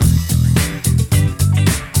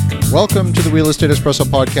Welcome to the Real Estate Espresso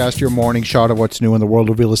Podcast, your morning shot of what's new in the world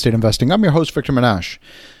of real estate investing. I'm your host, Victor Menashe.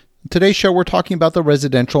 In today's show, we're talking about the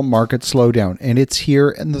residential market slowdown, and it's here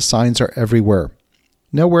and the signs are everywhere.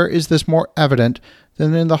 Nowhere is this more evident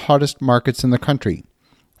than in the hottest markets in the country.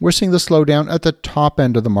 We're seeing the slowdown at the top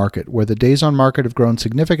end of the market, where the days on market have grown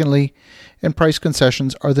significantly and price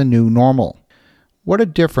concessions are the new normal. What a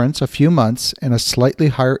difference a few months and a slightly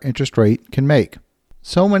higher interest rate can make.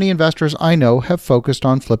 So many investors I know have focused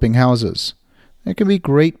on flipping houses. There can be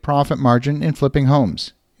great profit margin in flipping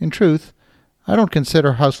homes. In truth, I don't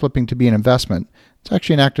consider house flipping to be an investment. It's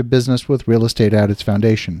actually an active business with real estate at its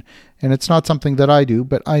foundation. And it's not something that I do,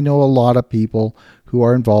 but I know a lot of people who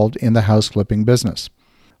are involved in the house flipping business.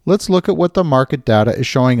 Let's look at what the market data is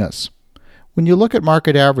showing us. When you look at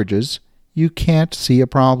market averages, you can't see a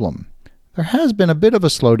problem. There has been a bit of a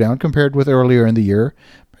slowdown compared with earlier in the year,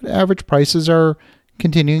 but average prices are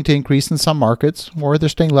continuing to increase in some markets, or they're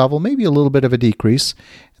staying level, maybe a little bit of a decrease,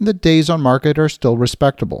 and the days on market are still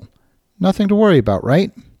respectable. Nothing to worry about,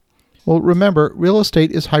 right? Well, remember, real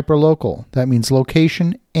estate is hyperlocal. That means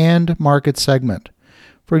location and market segment.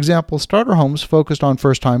 For example, starter homes focused on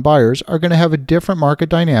first-time buyers are going to have a different market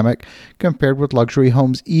dynamic compared with luxury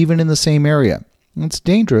homes even in the same area. It's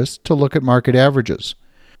dangerous to look at market averages.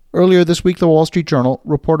 Earlier this week, the Wall Street Journal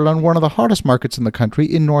reported on one of the hottest markets in the country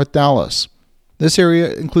in North Dallas. This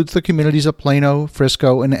area includes the communities of Plano,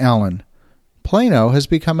 Frisco, and Allen. Plano has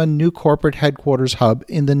become a new corporate headquarters hub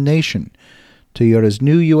in the nation. Toyota's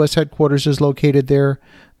new U.S. headquarters is located there.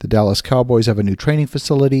 The Dallas Cowboys have a new training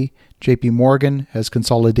facility. J.P. Morgan has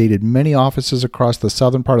consolidated many offices across the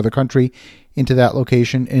southern part of the country into that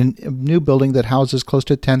location in a new building that houses close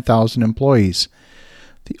to 10,000 employees.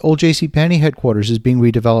 The old JCPenney headquarters is being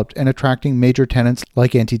redeveloped and attracting major tenants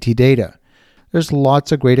like NTT Data. There's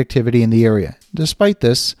lots of great activity in the area. Despite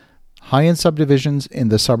this, high-end subdivisions in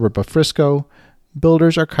the suburb of Frisco,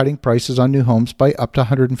 builders are cutting prices on new homes by up to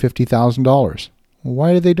 $150,000.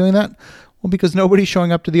 Why are they doing that? Well, because nobody's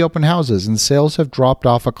showing up to the open houses and sales have dropped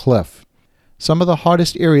off a cliff. Some of the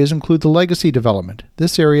hottest areas include the Legacy development.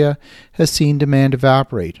 This area has seen demand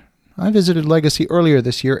evaporate. I visited Legacy earlier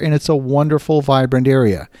this year, and it's a wonderful, vibrant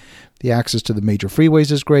area. The access to the major freeways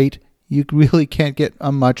is great. You really can't get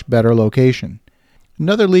a much better location.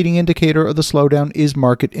 Another leading indicator of the slowdown is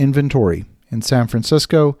market inventory. In San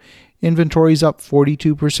Francisco, inventory is up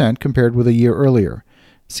 42% compared with a year earlier.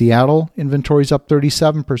 Seattle, inventory is up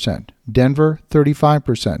 37%. Denver,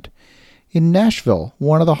 35%. In Nashville,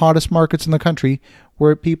 one of the hottest markets in the country,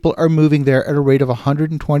 where people are moving there at a rate of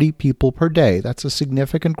 120 people per day, that's a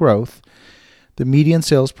significant growth, the median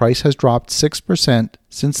sales price has dropped 6%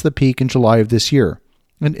 since the peak in July of this year,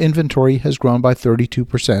 and inventory has grown by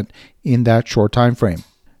 32% in that short time frame.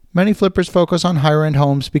 Many flippers focus on higher-end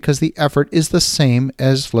homes because the effort is the same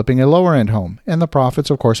as flipping a lower-end home, and the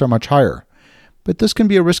profits, of course, are much higher. But this can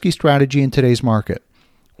be a risky strategy in today's market.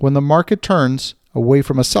 When the market turns away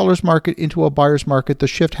from a seller's market into a buyer's market, the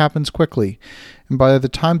shift happens quickly, and by the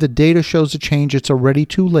time the data shows a change, it's already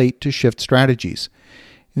too late to shift strategies.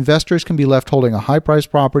 Investors can be left holding a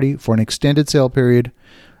high-priced property for an extended sale period,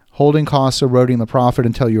 holding costs eroding the profit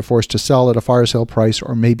until you're forced to sell at a fire sale price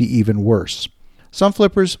or maybe even worse. Some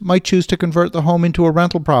flippers might choose to convert the home into a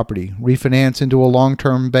rental property, refinance into a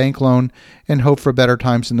long-term bank loan, and hope for better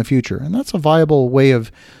times in the future. And that's a viable way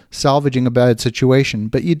of salvaging a bad situation,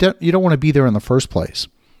 but you don't want to be there in the first place.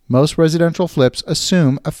 Most residential flips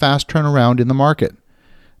assume a fast turnaround in the market.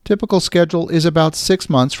 Typical schedule is about 6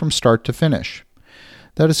 months from start to finish.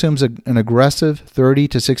 That assumes an aggressive 30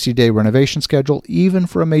 to 60-day renovation schedule, even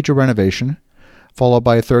for a major renovation, followed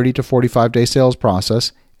by a 30 to 45-day sales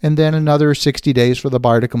process, and then another 60 days for the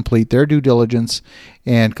buyer to complete their due diligence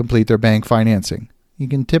and complete their bank financing. You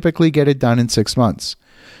can typically get it done in 6 months.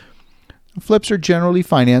 Flips are generally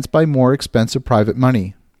financed by more expensive private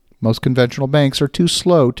money. Most conventional banks are too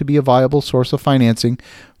slow to be a viable source of financing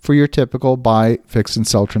for your typical buy, fix, and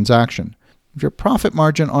sell transaction. If your profit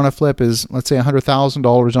margin on a flip is, let's say,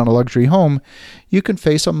 $100,000 on a luxury home, you can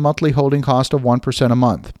face a monthly holding cost of 1% a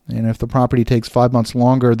month. And if the property takes 5 months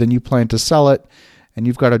longer than you plan to sell it, and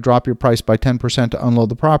you've got to drop your price by 10% to unload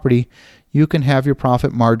the property, you can have your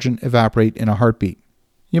profit margin evaporate in a heartbeat.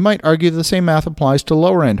 You might argue the same math applies to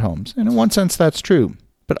lower-end homes, and in one sense that's true.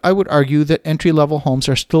 But I would argue that entry-level homes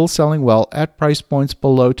are still selling well at price points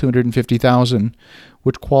below $250,000,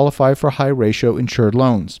 which qualify for high-ratio insured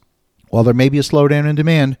loans. While there may be a slowdown in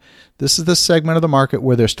demand, this is the segment of the market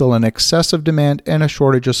where there's still an excess of demand and a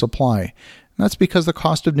shortage of supply. And that's because the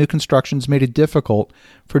cost of new constructions made it difficult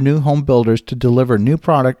for new home builders to deliver new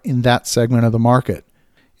product in that segment of the market.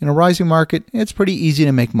 In a rising market, it's pretty easy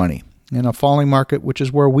to make money. In a falling market, which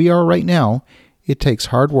is where we are right now, it takes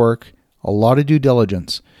hard work, a lot of due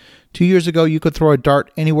diligence. 2 years ago, you could throw a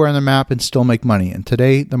dart anywhere on the map and still make money. And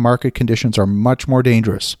today, the market conditions are much more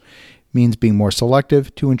dangerous. It means being more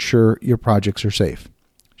selective to ensure your projects are safe.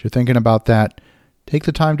 If you're thinking about that, take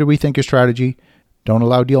the time to rethink your strategy. Don't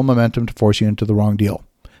allow deal momentum to force you into the wrong deal.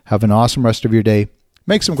 Have an awesome rest of your day.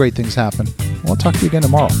 Make some great things happen. We'll talk to you again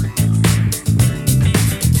tomorrow.